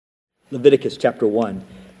Leviticus chapter 1.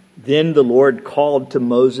 Then the Lord called to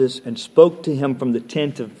Moses and spoke to him from the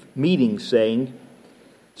tent of meeting, saying,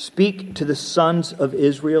 Speak to the sons of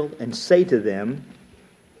Israel and say to them,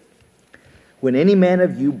 When any man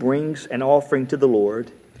of you brings an offering to the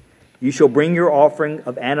Lord, you shall bring your offering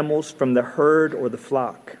of animals from the herd or the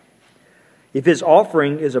flock. If his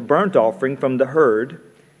offering is a burnt offering from the herd,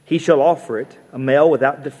 he shall offer it, a male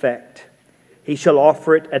without defect. He shall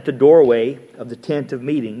offer it at the doorway of the tent of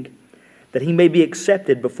meeting, that he may be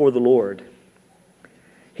accepted before the Lord.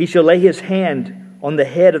 He shall lay his hand on the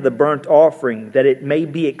head of the burnt offering, that it may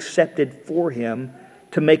be accepted for him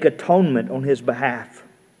to make atonement on his behalf.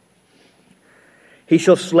 He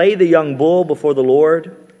shall slay the young bull before the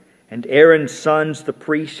Lord, and Aaron's sons, the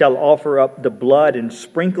priests, shall offer up the blood and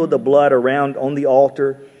sprinkle the blood around on the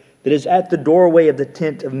altar that is at the doorway of the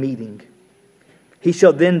tent of meeting. He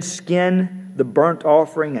shall then skin the burnt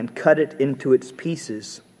offering and cut it into its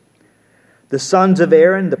pieces. The sons of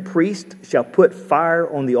Aaron, the priest, shall put fire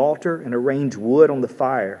on the altar and arrange wood on the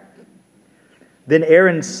fire. Then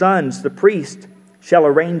Aaron's sons, the priest, shall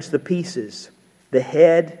arrange the pieces, the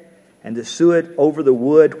head and the suet over the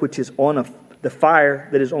wood which is on the fire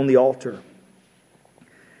that is on the altar.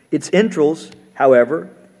 Its entrails, however,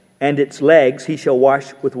 and its legs he shall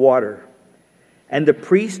wash with water. And the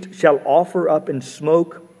priest shall offer up in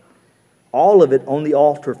smoke all of it on the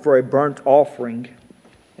altar for a burnt offering,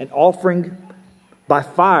 an offering by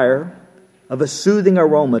fire of a soothing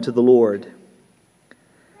aroma to the Lord.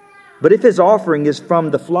 But if his offering is from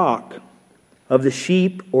the flock, of the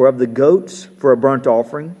sheep or of the goats for a burnt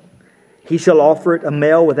offering, he shall offer it a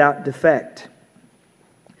male without defect.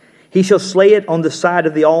 He shall slay it on the side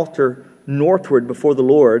of the altar northward before the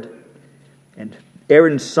Lord, and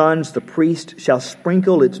Aaron's sons, the priest, shall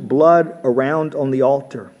sprinkle its blood around on the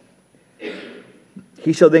altar.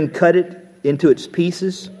 He shall then cut it into its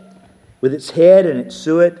pieces, with its head and its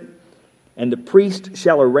suet, and the priest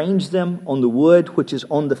shall arrange them on the wood which is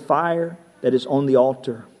on the fire that is on the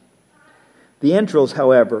altar. The entrails,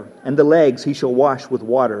 however, and the legs he shall wash with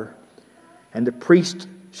water, and the priest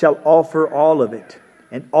shall offer all of it,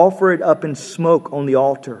 and offer it up in smoke on the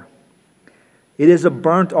altar. It is a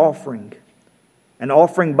burnt offering, an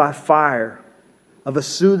offering by fire of a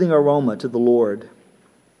soothing aroma to the Lord.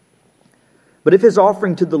 But if his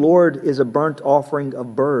offering to the Lord is a burnt offering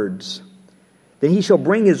of birds, then he shall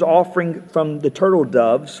bring his offering from the turtle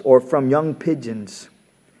doves or from young pigeons.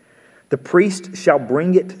 The priest shall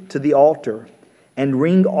bring it to the altar and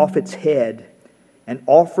wring off its head and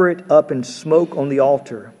offer it up in smoke on the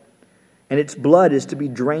altar, and its blood is to be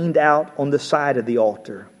drained out on the side of the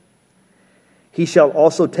altar. He shall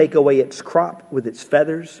also take away its crop with its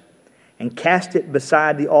feathers and cast it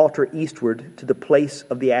beside the altar eastward to the place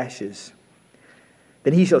of the ashes.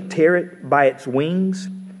 Then he shall tear it by its wings,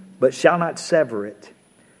 but shall not sever it.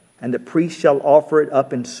 And the priest shall offer it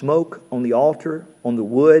up in smoke on the altar, on the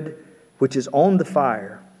wood which is on the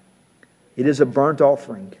fire. It is a burnt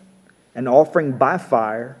offering, an offering by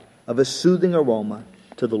fire of a soothing aroma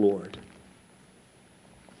to the Lord.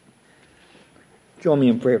 Join me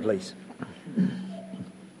in prayer, please.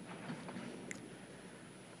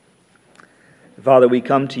 Father, we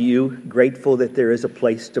come to you grateful that there is a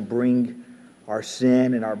place to bring our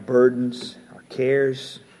sin and our burdens, our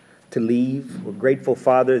cares, to leave. We're grateful,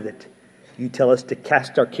 Father, that you tell us to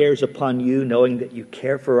cast our cares upon you, knowing that you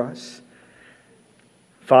care for us.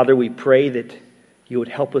 Father, we pray that you would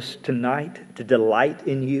help us tonight to delight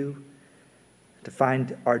in you, to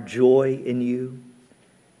find our joy in you.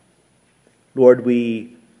 Lord,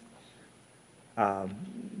 we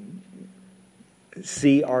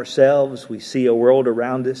see ourselves, we see a world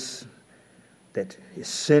around us that is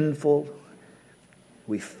sinful.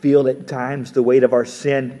 We feel at times the weight of our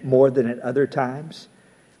sin more than at other times.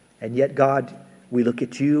 And yet, God, we look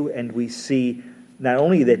at you and we see not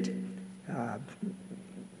only that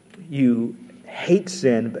you hate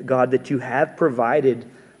sin, but God, that you have provided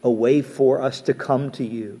a way for us to come to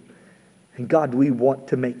you. And God, we want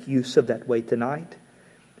to make use of that way tonight.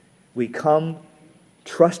 We come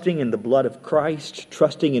trusting in the blood of Christ,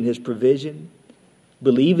 trusting in his provision,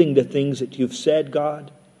 believing the things that you've said, God,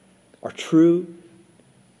 are true.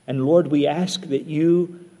 And Lord, we ask that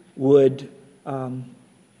you would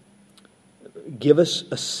give us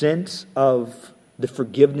a sense of the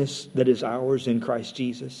forgiveness that is ours in Christ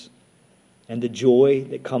Jesus and the joy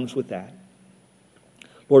that comes with that.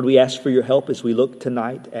 Lord, we ask for your help as we look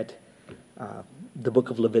tonight at the book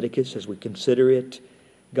of Leviticus, as we consider it.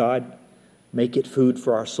 God, make it food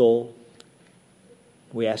for our soul.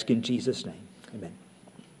 We ask in Jesus' name. Amen.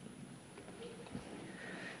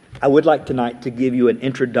 I would like tonight to give you an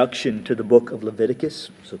introduction to the book of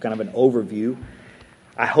Leviticus, so kind of an overview.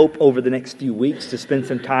 I hope over the next few weeks to spend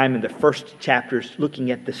some time in the first chapters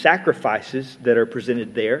looking at the sacrifices that are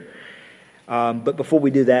presented there. But before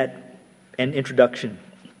we do that, an introduction.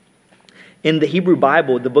 In the Hebrew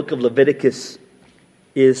Bible, the book of Leviticus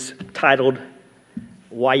is titled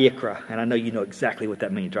Wayikra, and I know you know exactly what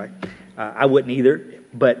that means, right? I wouldn't either,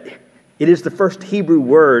 but it is the first Hebrew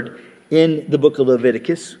word in the book of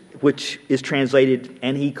Leviticus, which is translated,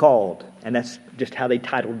 and he called. And that's just how they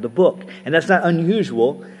titled the book. And that's not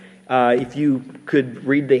unusual. If you could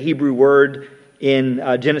read the Hebrew word in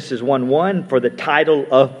Genesis 1:1 for the title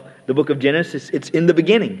of the book of Genesis, it's in the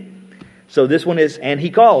beginning. So this one is, and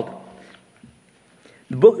he called.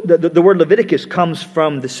 The word Leviticus comes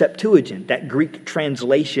from the Septuagint, that Greek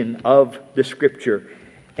translation of the Scripture.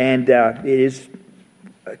 And it is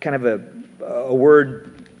kind of a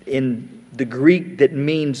word in the Greek that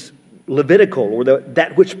means Levitical, or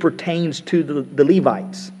that which pertains to the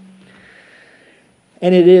Levites.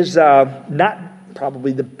 And it is not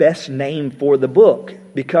probably the best name for the book,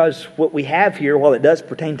 because what we have here, while it does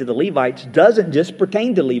pertain to the Levites, doesn't just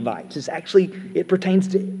pertain to Levites. It pertains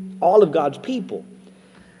to all of God's people.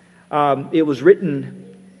 It was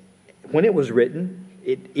written, when it was written,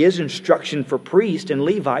 it is instruction for priests and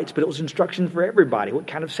Levites, but it was instruction for everybody. What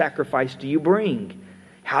kind of sacrifice do you bring?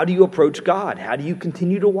 How do you approach God? How do you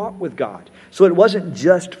continue to walk with God? So it wasn't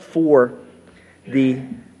just for the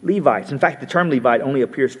Levites. In fact, the term Levite only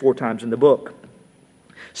appears 4 times in the book.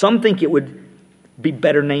 Some think it would be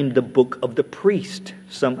better named the Book of the Priest.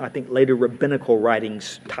 Some, I think, later rabbinical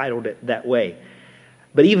writings titled it that way.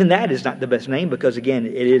 But even that is not the best name because, again,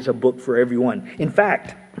 it is a book for everyone. In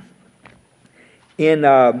fact, in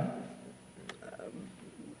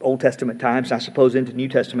Old Testament times, I suppose into New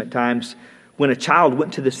Testament times, when a child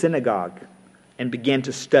went to the synagogue and began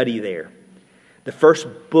to study there, the first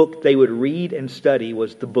book they would read and study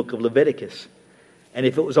was the book of Leviticus. And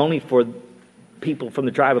if it was only for people from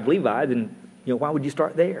the tribe of Levi, then why would you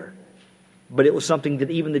start there? But it was something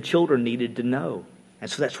that even the children needed to know.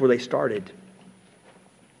 And so that's where they started.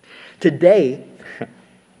 Today,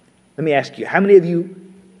 let me ask you, how many of you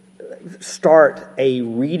start a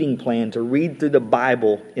reading plan to read through the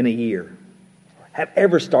Bible in a year? Have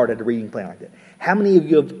ever started a reading plan like that? How many of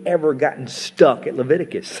you have ever gotten stuck at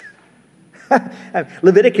Leviticus?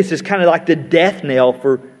 Leviticus is kind of like the death knell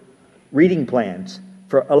for reading plans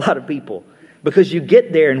for a lot of people. Because you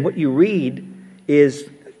get there and what you read is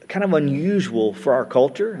kind of unusual for our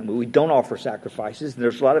culture. I mean, we don't offer sacrifices.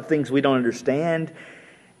 There's a lot of things we don't understand.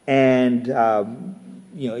 And,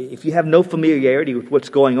 if you have no familiarity with what's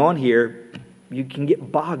going on here, you can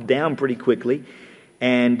get bogged down pretty quickly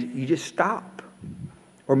and you just stop.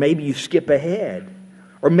 Or maybe you skip ahead.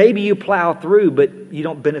 Or maybe you plow through, but you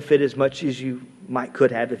don't benefit as much as you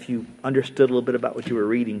could have if you understood a little bit about what you were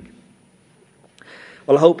reading.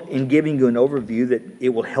 Well, I hope in giving you an overview that it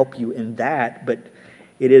will help you in that. But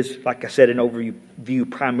it is, like I said, an overview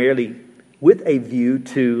primarily with a view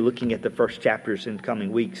to looking at the first chapters in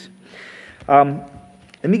coming weeks.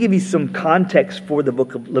 Let me give you some context for the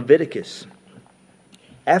book of Leviticus.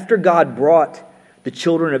 After God brought the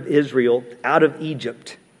children of Israel out of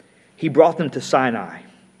Egypt, He brought them to Sinai.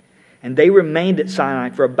 And they remained at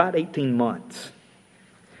Sinai for about 18 months.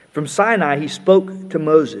 From Sinai, He spoke to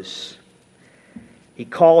Moses. He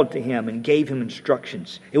called to him and gave him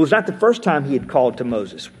instructions. It was not the first time He had called to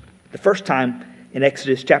Moses. The first time in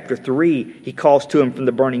Exodus chapter 3, He calls to him from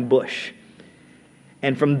the burning bush.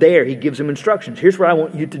 And from there, He gives him instructions. Here's what I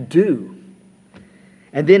want you to do.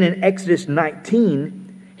 And then in Exodus 19,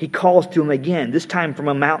 He calls to him again, this time from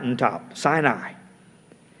a mountaintop, Sinai. And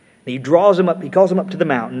He draws him up, He calls him up to the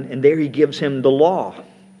mountain, and there He gives him the law.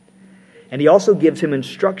 And He also gives him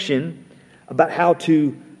instruction about how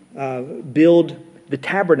to build the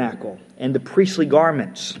tabernacle and the priestly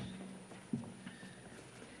garments.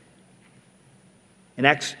 In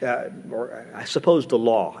I suppose the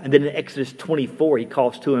law. And then in Exodus 24, He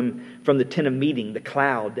calls to him from the tent of meeting, the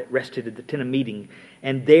cloud that rested at the tent of meeting.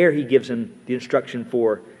 And there He gives him the instruction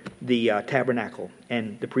for the tabernacle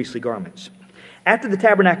and the priestly garments. After the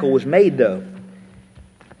tabernacle was made, though,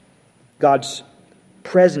 God's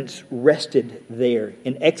presence rested there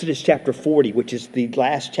in Exodus chapter 40, which is the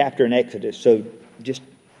last chapter in Exodus. So just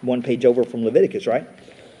one page over from Leviticus, right?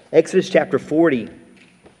 Exodus chapter 40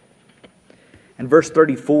 and verse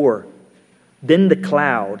 34. Then the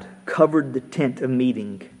cloud covered the tent of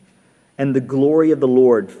meeting, and the glory of the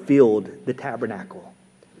Lord filled the tabernacle.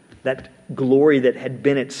 That glory that had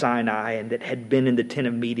been at Sinai and that had been in the tent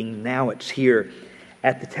of meeting, now it's here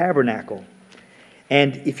at the tabernacle.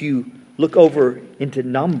 And if you look over into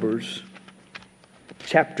Numbers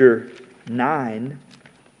chapter 9.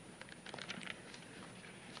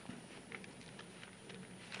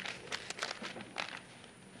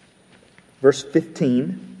 Verse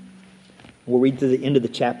 15. We'll read to the end of the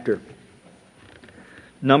chapter.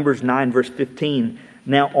 Numbers 9, verse 15.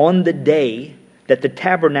 Now on the day that the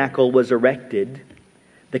tabernacle was erected,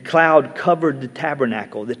 the cloud covered the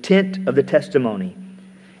tabernacle, the tent of the testimony.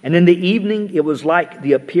 And in the evening it was like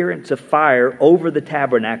the appearance of fire over the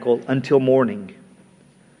tabernacle until morning.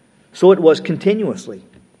 So it was continuously.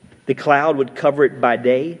 The cloud would cover it by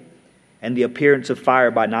day, and the appearance of fire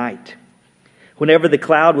by night. Whenever the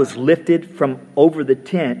cloud was lifted from over the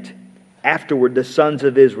tent, afterward the sons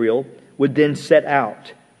of Israel would then set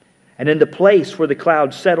out. And in the place where the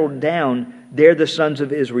cloud settled down, there the sons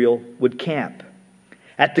of Israel would camp.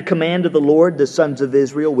 At the command of the Lord, the sons of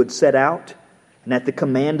Israel would set out, and at the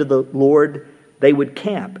command of the Lord, they would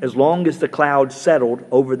camp. As long as the cloud settled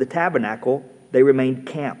over the tabernacle, they remained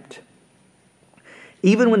camped.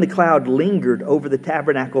 Even when the cloud lingered over the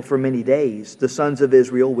tabernacle for many days, the sons of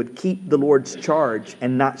Israel would keep the Lord's charge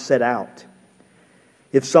and not set out.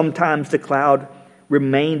 If sometimes the cloud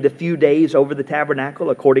remained a few days over the tabernacle,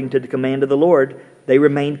 according to the command of the Lord, they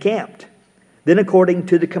remained camped. Then according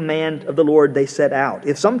to the command of the Lord, they set out.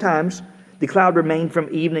 If sometimes the cloud remained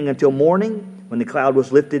from evening until morning, when the cloud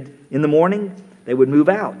was lifted in the morning, they would move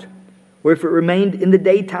out. Or if it remained in the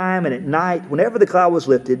daytime and at night, whenever the cloud was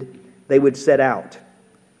lifted, they would set out.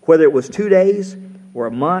 Whether it was 2 days or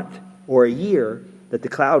a month or a year that the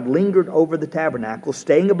cloud lingered over the tabernacle,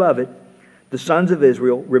 staying above it, the sons of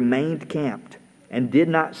Israel remained camped and did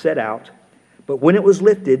not set out. But when it was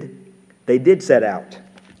lifted, they did set out.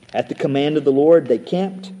 At the command of the Lord, they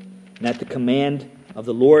camped, and at the command of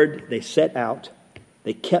the Lord, they set out.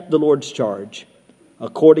 They kept the Lord's charge,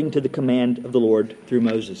 according to the command of the Lord through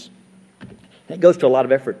Moses. That goes to a lot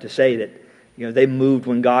of effort to say that, they moved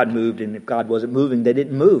when God moved, and if God wasn't moving, they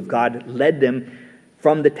didn't move. God led them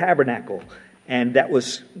from the tabernacle, and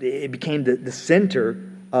it became the center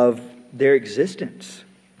of their existence.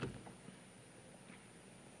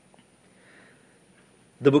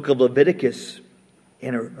 The book of Leviticus,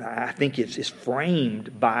 I think it's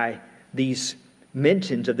framed by these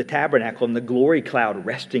mentions of the tabernacle and the glory cloud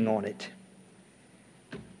resting on it.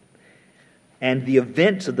 And the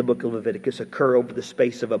events of the book of Leviticus occur over the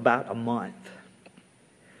space of about a month.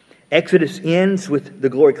 Exodus ends with the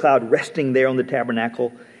glory cloud resting there on the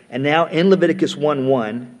tabernacle. And now in Leviticus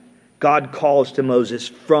 1:1, God calls to Moses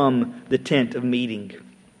from the tent of meeting.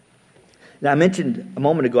 Now I mentioned a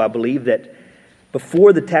moment ago, I believe, that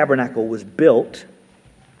before the tabernacle was built,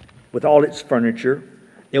 with all its furniture,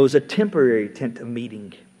 there was a temporary tent of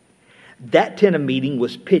meeting. That tent of meeting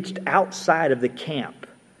was pitched outside of the camp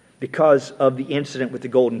because of the incident with the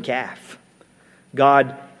golden calf.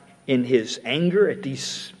 God, in His anger at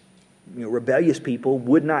these rebellious people,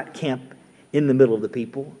 would not camp in the middle of the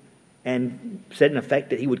people, and said in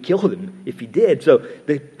effect that He would kill them if He did. So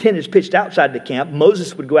the tent is pitched outside the camp.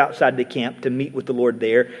 Moses would go outside the camp to meet with the Lord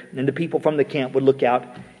there, and the people from the camp would look out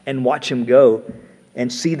and watch Him go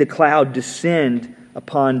and see the cloud descend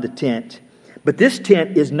upon the tent. But this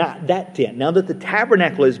tent is not that tent. Now that the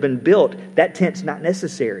tabernacle has been built, that tent's not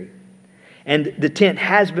necessary. And the tent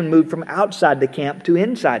has been moved from outside the camp to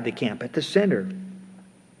inside the camp at the center.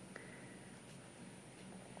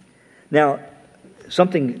 Now,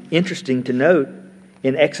 something interesting to note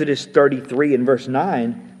in Exodus 33 and verse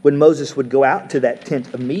 9, when Moses would go out to that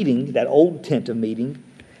tent of meeting, that old tent of meeting,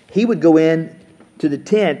 he would go in to the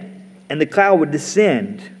tent and the cloud would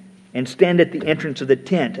descend and stand at the entrance of the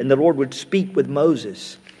tent, and the Lord would speak with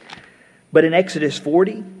Moses. But in Exodus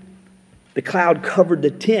 40, the cloud covered the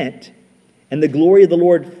tent, and the glory of the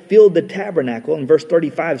Lord filled the tabernacle. And verse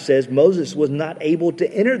 35 says, Moses was not able to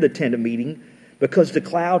enter the tent of meeting because the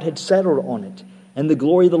cloud had settled on it, and the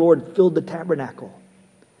glory of the Lord filled the tabernacle.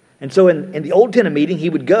 And so in the old tent of meeting,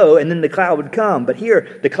 he would go, and then the cloud would come. But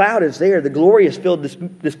here, the cloud is there. The glory has filled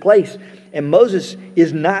this place. And Moses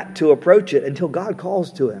is not to approach it until God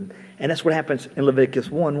calls to him. And that's what happens in Leviticus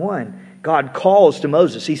 1:1. God calls to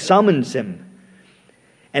Moses. He summons him.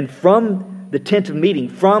 And from the tent of meeting,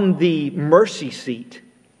 from the mercy seat,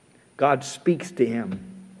 God speaks to him.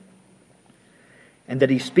 And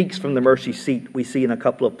that He speaks from the mercy seat, we see in a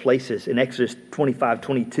couple of places. In Exodus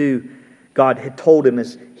 25:22, God had told him,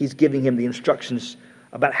 as He's giving him the instructions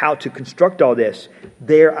about how to construct all this,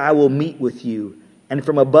 there I will meet with you. And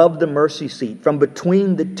from above the mercy seat, from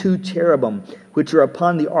between the two cherubim, which are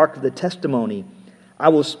upon the ark of the testimony, I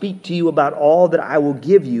will speak to you about all that I will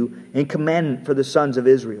give you in commandment for the sons of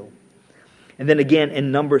Israel. And then again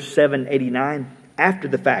in Numbers 7:89, after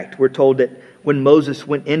the fact, we're told that when Moses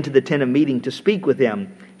went into the tent of meeting to speak with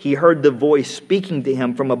him, he heard the voice speaking to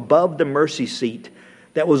him from above the mercy seat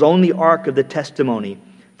that was on the ark of the testimony,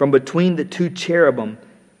 from between the two cherubim,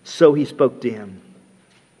 so he spoke to him.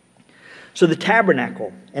 So the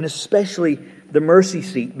tabernacle, and especially the mercy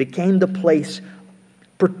seat, became the place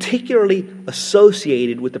particularly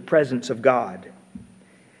associated with the presence of God.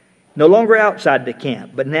 No longer outside the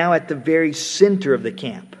camp, but now at the very center of the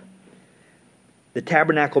camp. The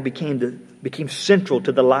tabernacle became central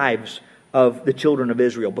to the lives of the children of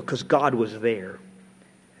Israel because God was there.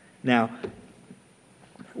 Now,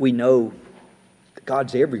 we know that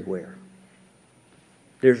God's everywhere.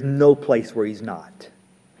 There's no place where He's not.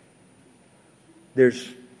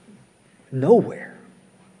 There's nowhere.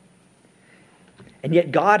 And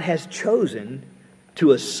yet God has chosen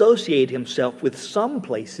to associate Himself with some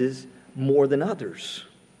places more than others.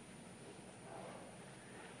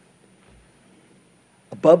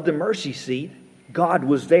 Above the mercy seat, God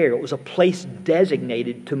was there. It was a place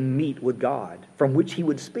designated to meet with God, from which He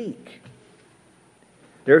would speak.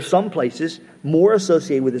 There are some places more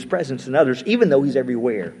associated with His presence than others, even though He's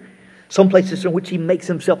everywhere. Some places in which He makes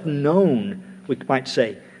Himself known, we might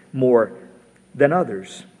say, more than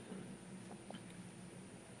others.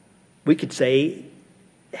 We could say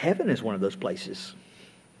heaven is one of those places.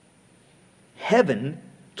 Heaven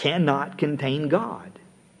cannot contain God.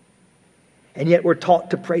 And yet we're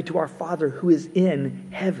taught to pray to our Father who is in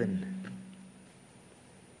heaven.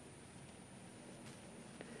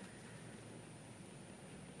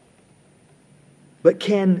 But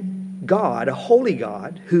can God, a holy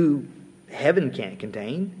God, who heaven can't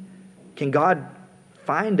contain, can God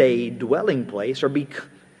find a dwelling place or be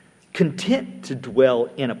content to dwell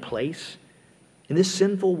in a place in this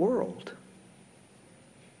sinful world?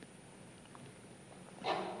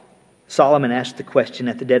 Solomon asked the question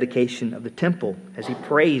at the dedication of the temple as he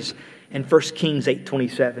prays in 1 Kings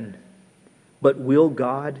 8:27. But will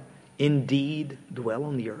God indeed dwell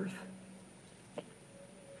on the earth?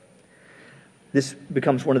 This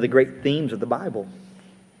becomes one of the great themes of the Bible.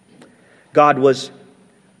 God was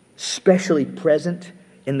specially present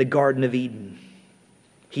in the Garden of Eden.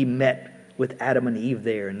 He met with Adam and Eve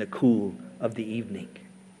there in the cool of the evening.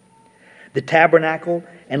 The tabernacle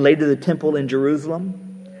and later the temple in Jerusalem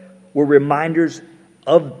were reminders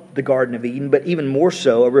of the Garden of Eden, but even more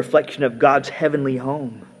so, a reflection of God's heavenly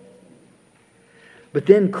home. But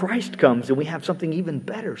then Christ comes and we have something even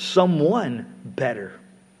better, someone better.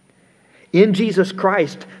 In Jesus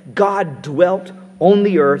Christ, God dwelt on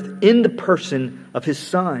the earth in the person of His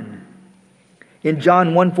Son. In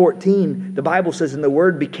John 1:14, the Bible says, and the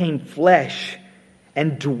Word became flesh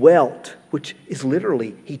and dwelt, which is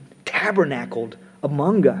literally, He tabernacled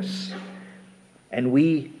among us. And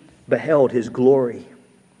we beheld His glory.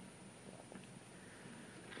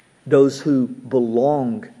 Those who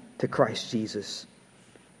belong to Christ Jesus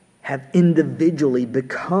have individually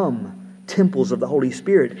become temples of the Holy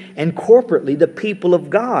Spirit. And corporately, the people of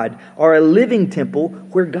God are a living temple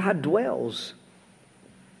where God dwells.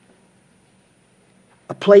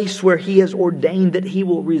 A place where He has ordained that He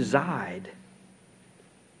will reside.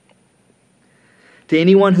 To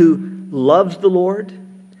anyone who loves the Lord,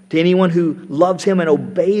 to anyone who loves Him and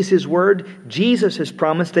obeys His word, Jesus has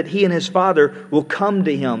promised that He and His Father will come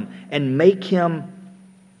to Him and make Him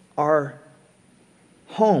our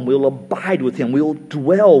home. We will abide with Him. We will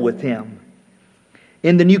dwell with Him.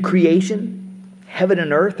 In the new creation, heaven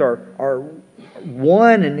and earth are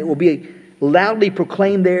one, and it will be loudly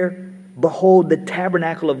proclaimed there, behold, the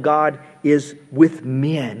tabernacle of God is with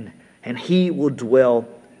men, and He will dwell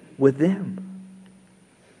with them.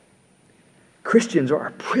 Christians are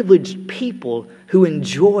a privileged people who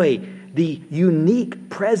enjoy the unique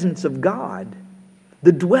presence of God,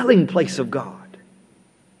 the dwelling place of God.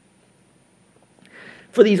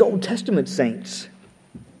 For these Old Testament saints,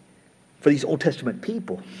 for these Old Testament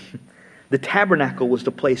people, the tabernacle was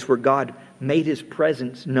the place where God made His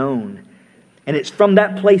presence known. And it's from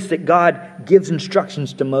that place that God gives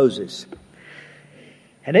instructions to Moses.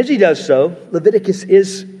 And as He does so, Leviticus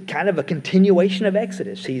is kind of a continuation of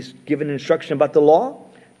Exodus. He's given instruction about the law,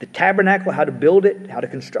 the tabernacle, how to build it, how to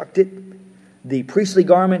construct it, the priestly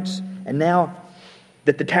garments, and now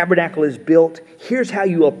that the tabernacle is built, here's how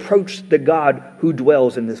you approach the God who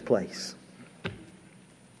dwells in this place.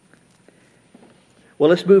 Well,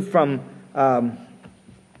 let's move from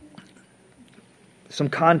some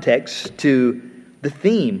context to the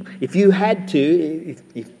theme. If you had to,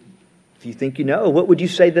 if you think you know, what would you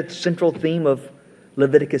say that the central theme of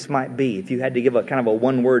Leviticus might be? If you had to give a kind of a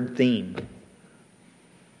one-word theme.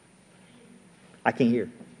 I can't hear.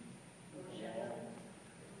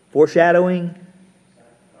 Foreshadowing.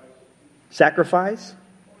 Sacrifice?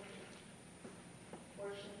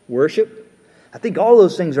 Worship? I think all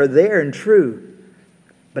those things are there and true.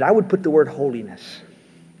 But I would put the word holiness.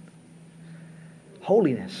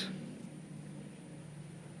 Holiness.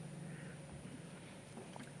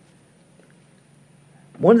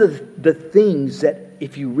 One of the things that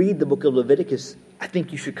if you read the book of Leviticus, I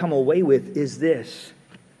think you should come away with is this.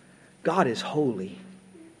 God is holy.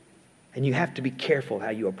 And you have to be careful how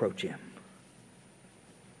you approach Him.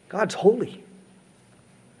 God's holy.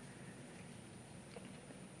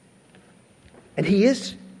 And He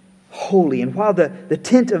is holy. And while the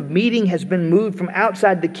tent of meeting has been moved from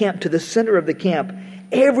outside the camp to the center of the camp,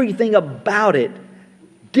 everything about it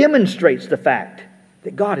demonstrates the fact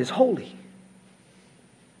that God is holy.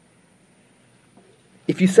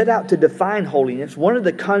 If you set out to define holiness, one of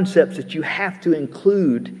the concepts that you have to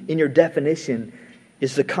include in your definition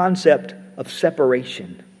is the concept of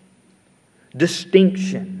separation,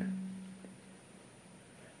 distinction.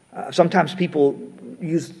 Sometimes people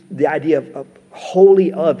use the idea of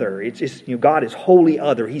holy other. It's just, God is holy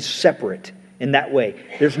other. He's separate in that way.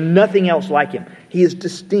 There's nothing else like Him. He is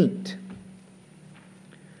distinct.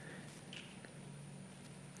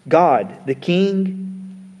 God, the King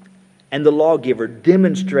and the lawgiver,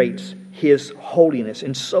 demonstrates His holiness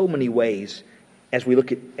in so many ways as we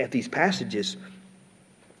look at these passages.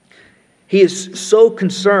 He is so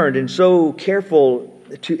concerned and so careful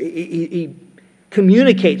He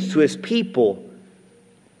communicates to His people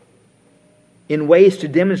in ways to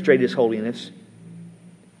demonstrate His holiness.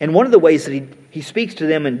 And one of the ways that He speaks to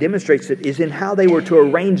them and demonstrates it is in how they were to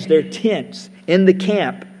arrange their tents in the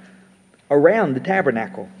camp around the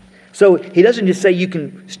tabernacle. So He doesn't just say you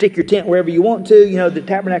can stick your tent wherever you want to. The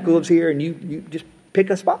tabernacle lives here and you just pick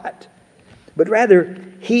a spot. But rather,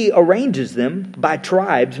 He arranges them by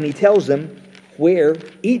tribes and He tells them where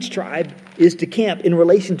each tribe is to camp in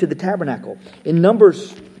relation to the tabernacle. In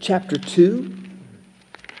Numbers chapter 2,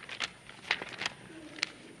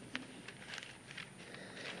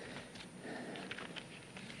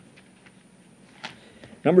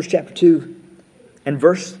 Numbers chapter 2 and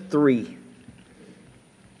verse 3.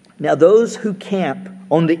 Now those who camp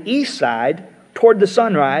on the east side toward the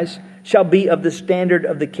sunrise shall be of the standard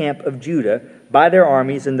of the camp of Judah by their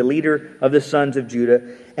armies and the leader of the sons of Judah.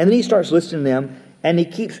 And then he starts listing them and he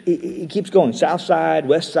keeps going. South side,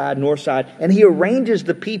 west side, north side. And he arranges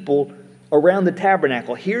the people around the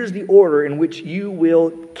tabernacle. Here's the order in which you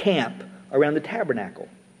will camp around the tabernacle.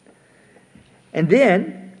 And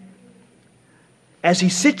then, as he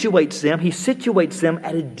situates them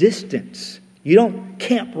at a distance. You don't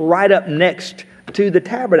camp right up next to the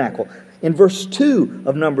tabernacle. In verse 2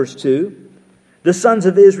 of Numbers 2, the sons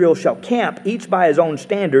of Israel shall camp, each by his own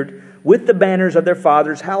standard, with the banners of their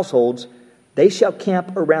fathers' households. They shall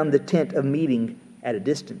camp around the tent of meeting at a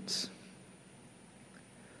distance.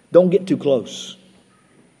 Don't get too close.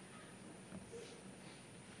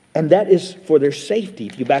 And that is for their safety.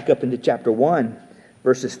 If you back up into chapter 1,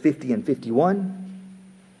 verses 50 and 51.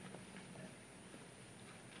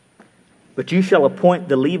 But you shall appoint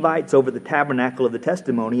the Levites over the tabernacle of the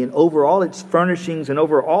testimony, and over all its furnishings, and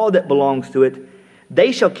over all that belongs to it.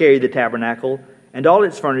 They shall carry the tabernacle, and all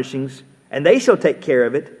its furnishings, and they shall take care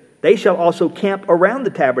of it. They shall also camp around the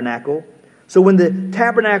tabernacle. So when the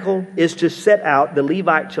tabernacle is to set out, the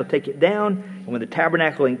Levites shall take it down. And when the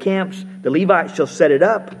tabernacle encamps, the Levites shall set it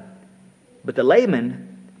up. But the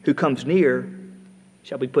layman who comes near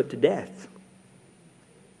shall be put to death.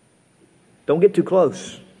 Don't get too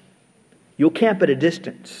close. You'll camp at a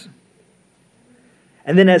distance.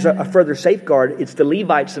 And then as a further safeguard, it's the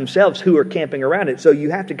Levites themselves who are camping around it. So you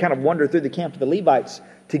have to kind of wander through the camp of the Levites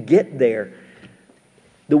to get there.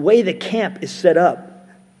 The way the camp is set up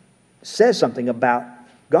says something about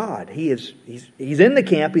God. He's in the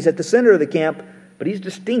camp, He's at the center of the camp, but He's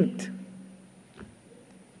distinct.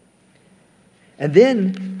 And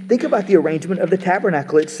then think about the arrangement of the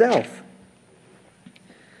tabernacle itself.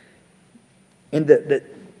 In the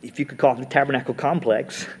if you could call it the tabernacle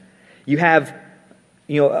complex, you have,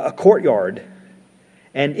 a courtyard.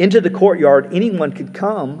 And into the courtyard, anyone could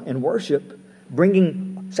come and worship,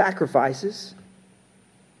 bringing sacrifices.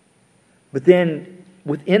 But then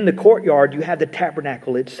within the courtyard, you have the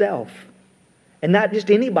tabernacle itself. And not just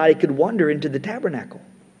anybody could wander into the tabernacle.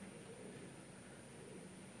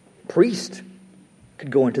 Priest could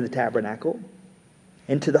go into the tabernacle,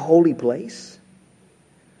 into the holy place,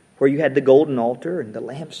 where you had the golden altar and the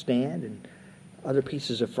lampstand and other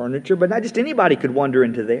pieces of furniture. But not just anybody could wander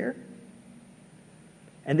into there.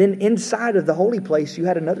 And then inside of the holy place, you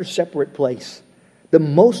had another separate place, the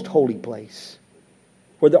most holy place,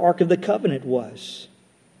 where the Ark of the Covenant was.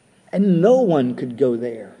 And no one could go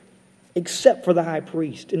there except for the high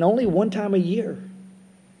priest, and only one time a year.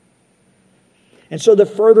 And so the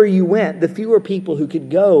further you went, the fewer people who could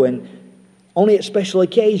go, and only at special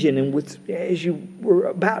occasion and as you were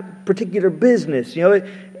about particular business.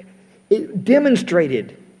 It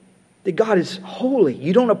demonstrated that God is holy.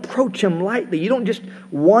 You don't approach Him lightly. You don't just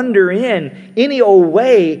wander in any old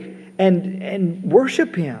way and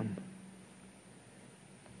worship Him.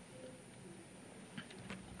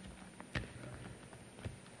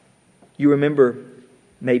 You remember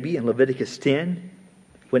maybe in Leviticus 10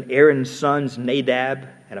 when Aaron's sons Nadab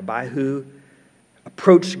and Abihu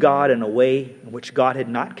approached God in a way in which God had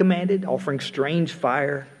not commanded, offering strange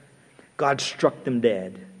fire. God struck them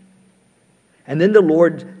dead. And then the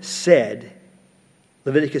Lord said,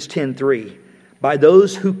 Leviticus 10:3, by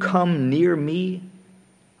those who come near me,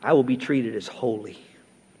 I will be treated as holy.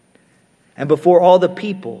 And before all the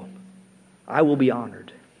people, I will be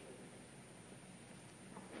honored.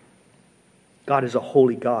 God is a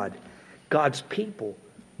holy God. God's people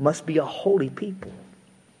must be a holy people.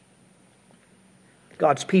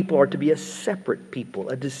 God's people are to be a separate people,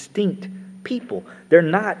 a distinct people. They're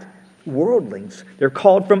not worldlings. They're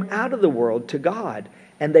called from out of the world to God,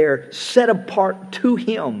 and they are set apart to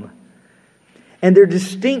Him. And they're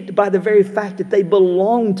distinct by the very fact that they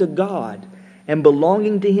belong to God. And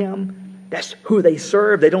belonging to Him, that's who they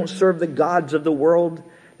serve. They don't serve the gods of the world.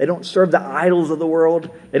 They don't serve the idols of the world.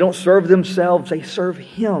 They don't serve themselves. They serve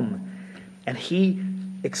Him. And He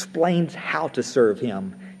explains how to serve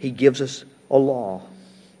Him. He gives us a law.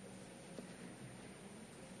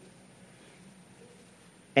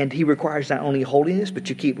 And He requires not only holiness, but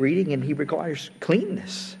you keep reading, and He requires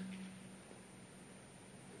cleanness.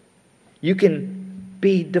 You can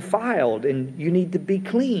be defiled, and you need to be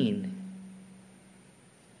clean.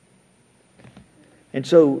 And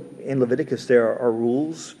so in Leviticus there are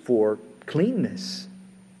rules for cleanness.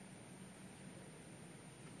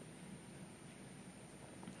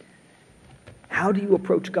 How do you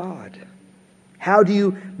approach God? How do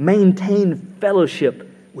you maintain fellowship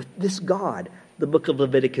with this God? The book of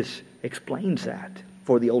Leviticus explains that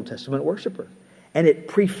for the Old Testament worshiper. And it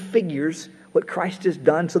prefigures what Christ has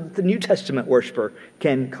done so that the New Testament worshiper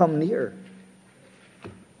can come near.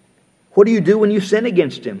 What do you do when you sin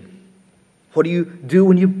against Him? What do you do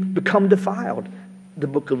when you become defiled? The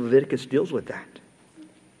book of Leviticus deals with that.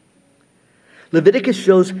 Leviticus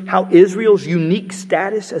shows how Israel's unique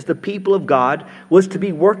status as the people of God was to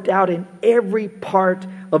be worked out in every part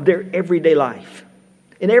of their everyday life,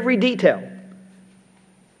 in every detail.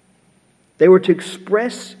 They were to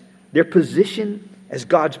express their position as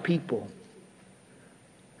God's people.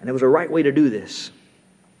 And there was a right way to do this.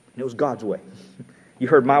 And it was God's way. You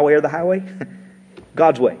heard my way or the highway?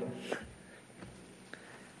 God's way.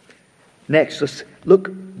 Next, let's look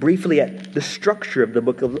briefly at the structure of the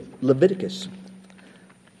book of Leviticus.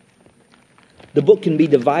 The book can be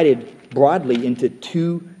divided broadly into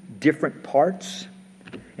two different parts.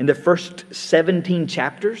 In the first 17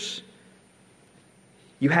 chapters,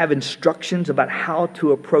 you have instructions about how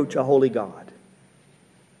to approach a holy God.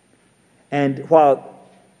 And while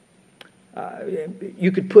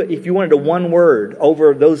you could put, if you wanted a one word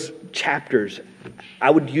over those chapters, I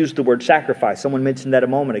would use the word sacrifice. Someone mentioned that a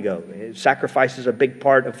moment ago. Sacrifice is a big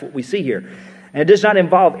part of what we see here. And it does not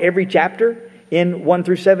involve every chapter in 1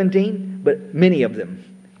 through 17, but many of them.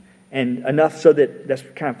 And enough so that that's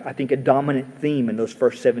kind of, I think, a dominant theme in those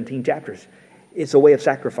first 17 chapters. It's a way of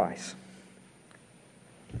sacrifice.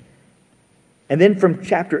 And then from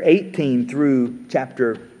chapter 18 through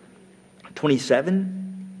chapter 27,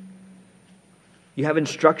 you have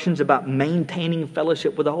instructions about maintaining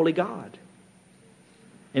fellowship with the Holy God.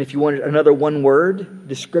 And if you wanted another one-word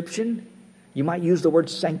description, you might use the word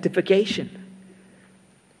sanctification.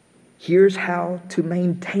 Here's how to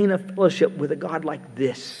maintain a fellowship with a God like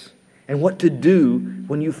this, and what to do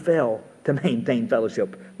when you fail to maintain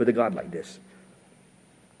fellowship with a God like this.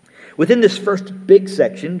 Within this first big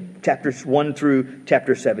section, chapters 1 through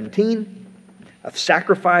chapter 17, of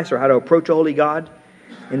sacrifice or how to approach a holy God,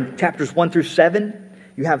 in chapters 1 through 7,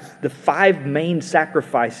 you have the 5 main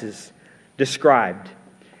sacrifices described.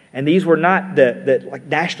 And these were not the like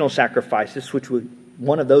national sacrifices, which were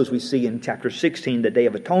one of those we see in chapter 16, the Day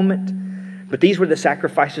of Atonement. But these were the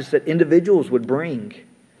sacrifices that individuals would bring.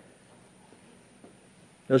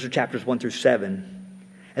 Those are chapters 1 through 7.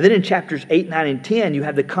 And then in chapters 8, 9, and 10, you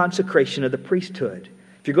have the consecration of the priesthood.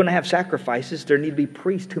 If you're going to have sacrifices, there need to be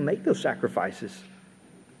priests who make those sacrifices.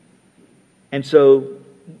 And so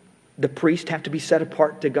the priests have to be set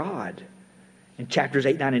apart to God. And chapters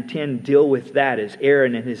 8, 9, and 10 deal with that as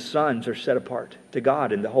Aaron and his sons are set apart to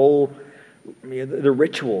God. And the whole the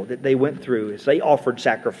ritual that they went through as they offered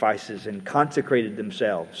sacrifices and consecrated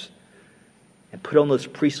themselves and put on those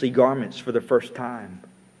priestly garments for the first time.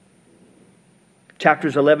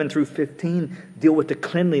 Chapters 11 through 15 deal with the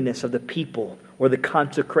cleanliness of the people or the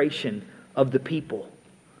consecration of the people.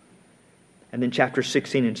 And then chapters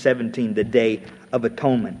 16 and 17, the Day of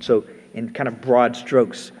Atonement. So in kind of broad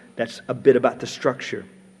strokes, that's a bit about the structure.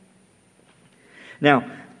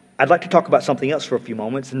 Now, I'd like to talk about something else for a few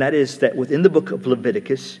moments, and that is that within the book of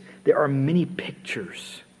Leviticus, there are many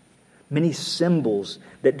pictures, many symbols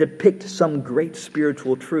that depict some great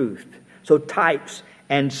spiritual truth. So types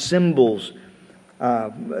and symbols,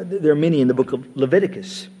 there are many in the book of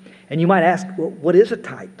Leviticus. And you might ask, well, what is a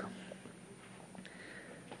type?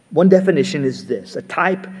 One definition is this: a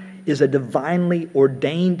type is a divinely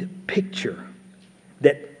ordained picture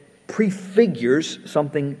that prefigures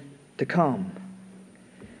something to come.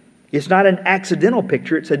 It's not an accidental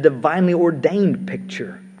picture, it's a divinely ordained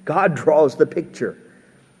picture. God draws the picture.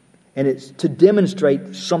 And it's to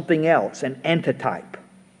demonstrate something else, an antitype.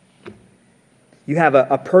 You have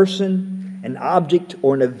a person, an object,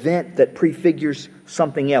 or an event that prefigures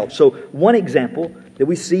something else. So one example that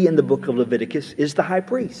we see in the book of Leviticus is the high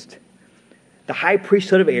priest. The high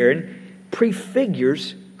priesthood of Aaron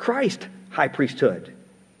prefigures Christ's high priesthood.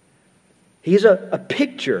 He's a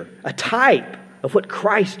picture, a type of what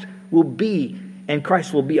Christ will be, and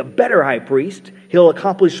Christ will be a better high priest. He'll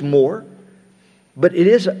accomplish more, but it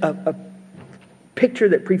is a picture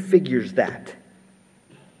that prefigures that.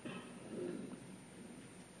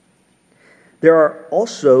 There are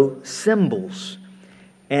also symbols,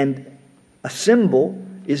 and a symbol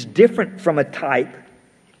is different from a type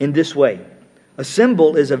in this way. A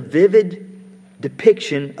symbol is a vivid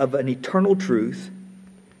depiction of an eternal truth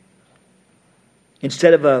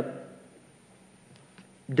instead of a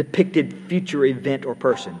depicted future event or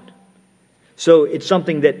person. So it's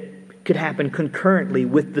something that could happen concurrently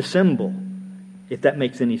with the symbol, if that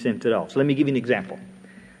makes any sense at all. So let me give you an example.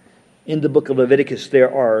 In the book of Leviticus,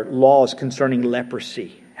 there are laws concerning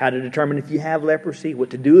leprosy. How to determine if you have leprosy, what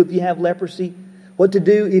to do if you have leprosy, what to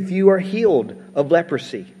do if you are healed of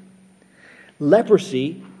leprosy.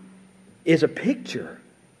 Leprosy is a picture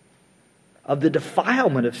of the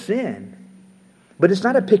defilement of sin. But it's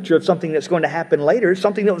not a picture of something that's going to happen later. It's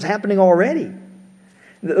something that was happening already.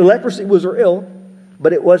 The leprosy was real,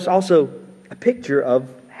 but it was also a picture of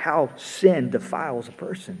how sin defiles a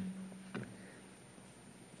person.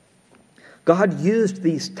 God used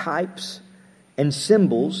these types and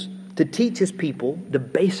symbols to teach His people the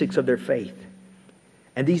basics of their faith.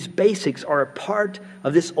 And these basics are a part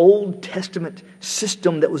of this Old Testament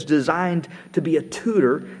system that was designed to be a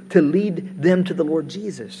tutor to lead them to the Lord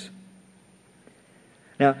Jesus.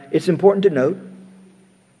 Now, it's important to note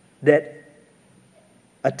that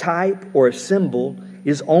a type or a symbol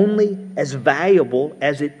is only as valuable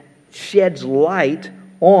as it sheds light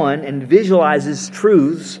on and visualizes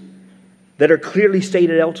truths that are clearly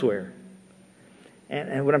stated elsewhere.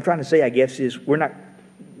 And what I'm trying to say, I guess, is we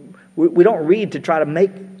don't read to try to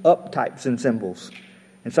make up types and symbols.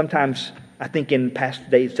 And sometimes, I think in past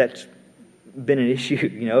days, that's been an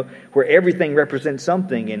issue, where everything represents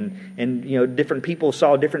something, and different people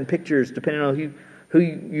saw different pictures depending on who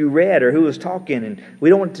you read or who was talking, and we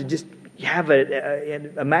don't want to just have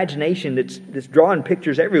an imagination that's drawing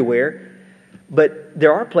pictures everywhere. But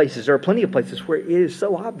there are plenty of places where it is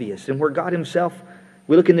so obvious, and where God Himself,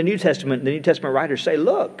 we look in the New Testament, the New Testament writers say,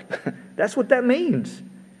 look, that's what that means.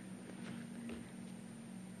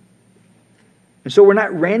 And so we're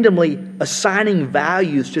not randomly assigning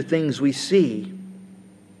values to things we see.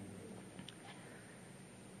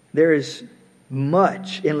 There is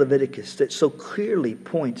much in Leviticus that so clearly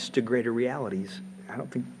points to greater realities. I don't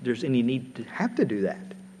think there's any need to have to do that.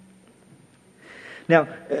 Now,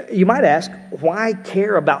 you might ask, why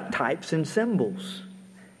care about types and symbols?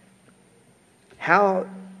 How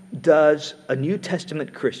does a New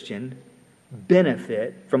Testament Christian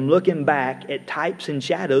benefit from looking back at types and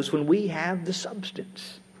shadows when we have the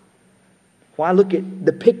substance? Why look at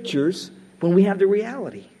the pictures when we have the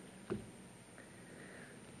reality?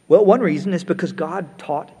 Well, one reason is because God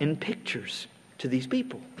taught in pictures to these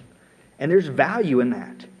people. And there's value in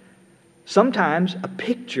that. Sometimes a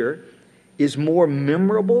picture is more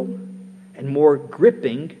memorable and more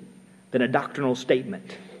gripping than a doctrinal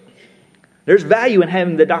statement. There's value in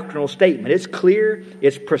having the doctrinal statement. It's clear,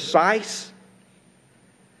 it's precise.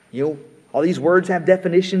 All these words have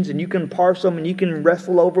definitions, and you can parse them and you can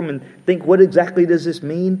wrestle over them and think, what exactly does this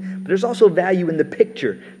mean? But there's also value in the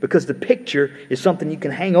picture, because the picture is something you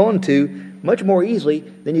can hang on to much more easily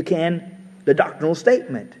than you can the doctrinal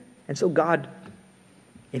statement. And so God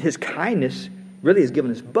in His kindness, really has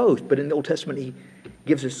given us both. But in the Old Testament, He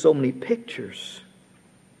gives us so many pictures.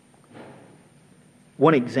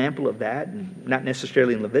 One example of that, and not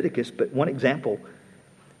necessarily in Leviticus, but one example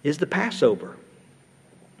is the Passover.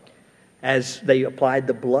 As they applied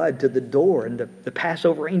the blood to the door, and the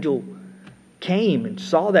Passover angel came and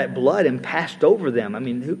saw that blood and passed over them. I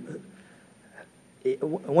mean,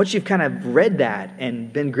 once you've kind of read that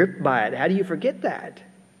and been gripped by it, how do you forget that?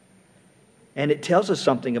 And it tells us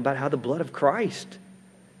something about how the blood of Christ,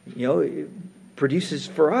 produces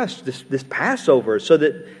for us this Passover, so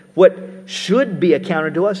that what should be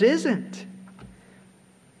accounted to us isn't.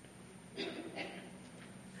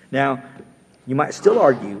 Now, you might still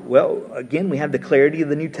argue, well, again, we have the clarity of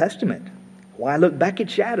the New Testament. Why look back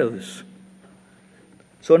at shadows?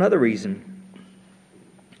 So another reason,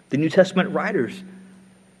 the New Testament writers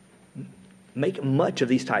make much of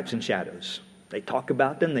these types and shadows. They talk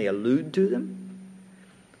about them, they allude to them.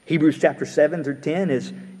 Hebrews chapter 7 through 10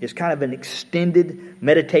 is kind of an extended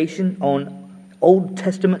meditation on Old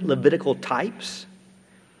Testament Levitical types.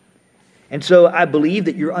 And so I believe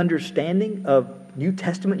that your understanding of New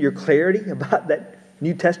Testament, your clarity about that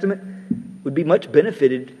New Testament, would be much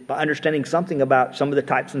benefited by understanding something about some of the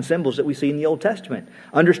types and symbols that we see in the Old Testament.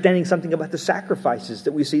 Understanding something about the sacrifices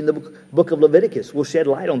that we see in the book of Leviticus will shed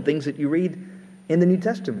light on things that you read in the New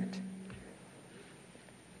Testament.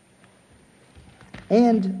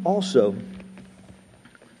 And also,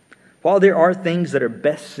 while there are things that are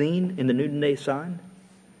best seen in the noonday sun,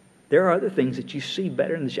 there are other things that you see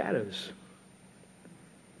better in the shadows.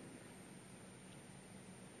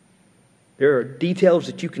 There are details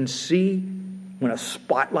that you can see when a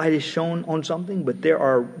spotlight is shown on something, but there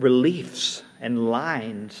are reliefs and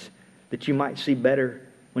lines that you might see better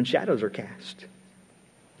when shadows are cast.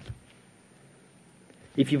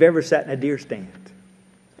 If you've ever sat in a deer stand,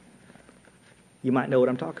 you might know what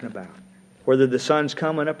I'm talking about. Whether the sun's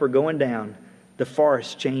coming up or going down, the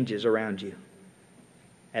forest changes around you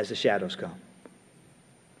as the shadows come.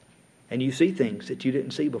 And you see things that you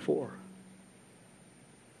didn't see before.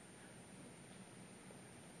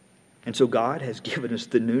 And so God has given us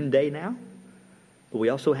the noonday now, but we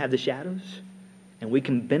also have the shadows, and we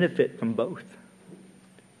can benefit from both.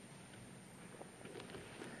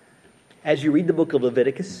 As you read the book of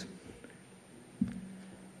Leviticus,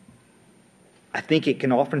 I think it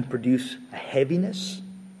can often produce a heaviness,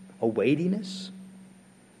 a weightiness,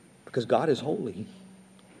 because God is holy,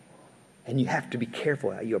 and you have to be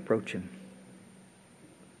careful how you approach Him.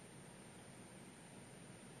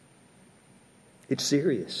 It's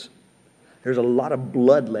serious. There's a lot of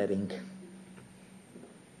bloodletting.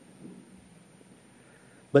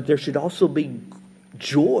 But there should also be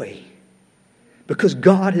joy, because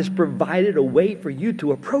God has provided a way for you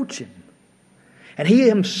to approach Him. And He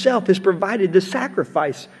Himself has provided the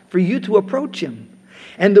sacrifice for you to approach Him.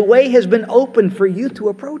 And the way has been opened for you to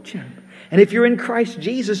approach Him. And if you're in Christ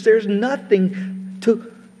Jesus, there's nothing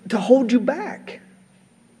to hold you back.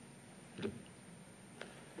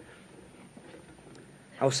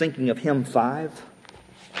 I was thinking of hymn 5.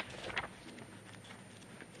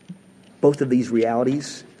 Both of these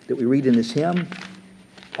realities that we read in this hymn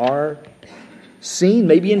are seen,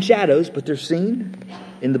 maybe in shadows, but they're seen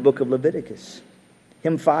in the book of Leviticus.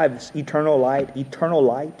 Hymn 5 is eternal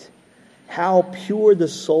light. How pure the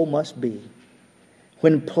soul must be.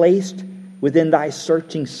 When placed within thy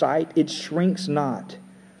searching sight, it shrinks not,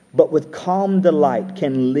 but with calm delight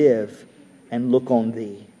can live and look on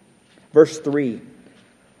thee. Verse 3.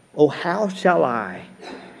 Oh, how shall I,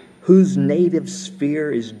 whose native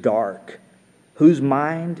sphere is dark, whose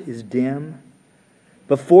mind is dim,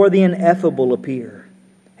 before the ineffable appear,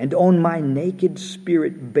 and on my naked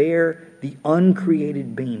spirit bear the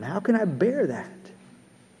uncreated beam? How can I bear that?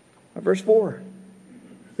 Verse 4.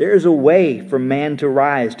 There is a way for man to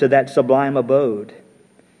rise to that sublime abode,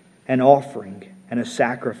 an offering and a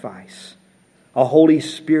sacrifice, a Holy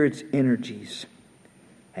Spirit's energies,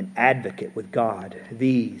 an advocate with God.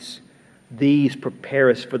 These prepare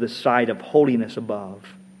us for the sight of holiness above.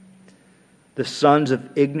 The sons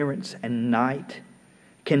of ignorance and night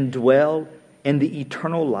can dwell in the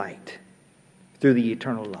eternal light through the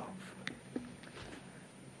eternal love.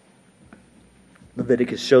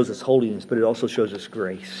 Leviticus shows us holiness, but it also shows us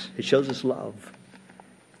grace. It shows us love.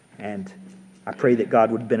 And I pray that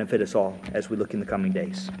God would benefit us all as we look in the coming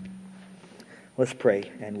days. Let's pray,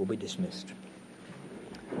 and we'll be dismissed.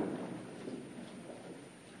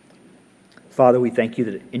 Father, we thank you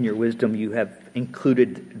that in your wisdom you have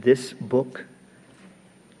included this book.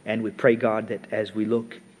 And we pray, God, that as we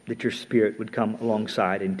look, that your Spirit would come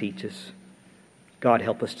alongside and teach us. God,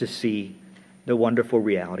 help us to see the wonderful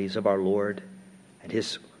realities of our Lord and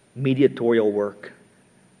His mediatorial work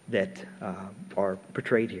that are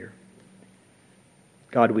portrayed here.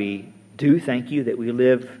 God, we do thank You that we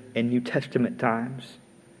live in New Testament times.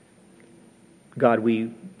 God,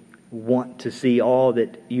 we want to see all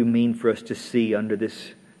that You mean for us to see under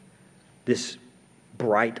this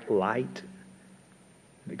bright light.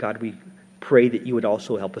 God, we pray that You would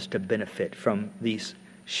also help us to benefit from these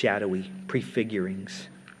shadowy prefigurings.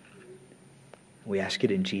 We ask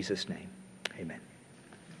it in Jesus' name. Amen.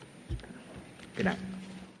 Good night.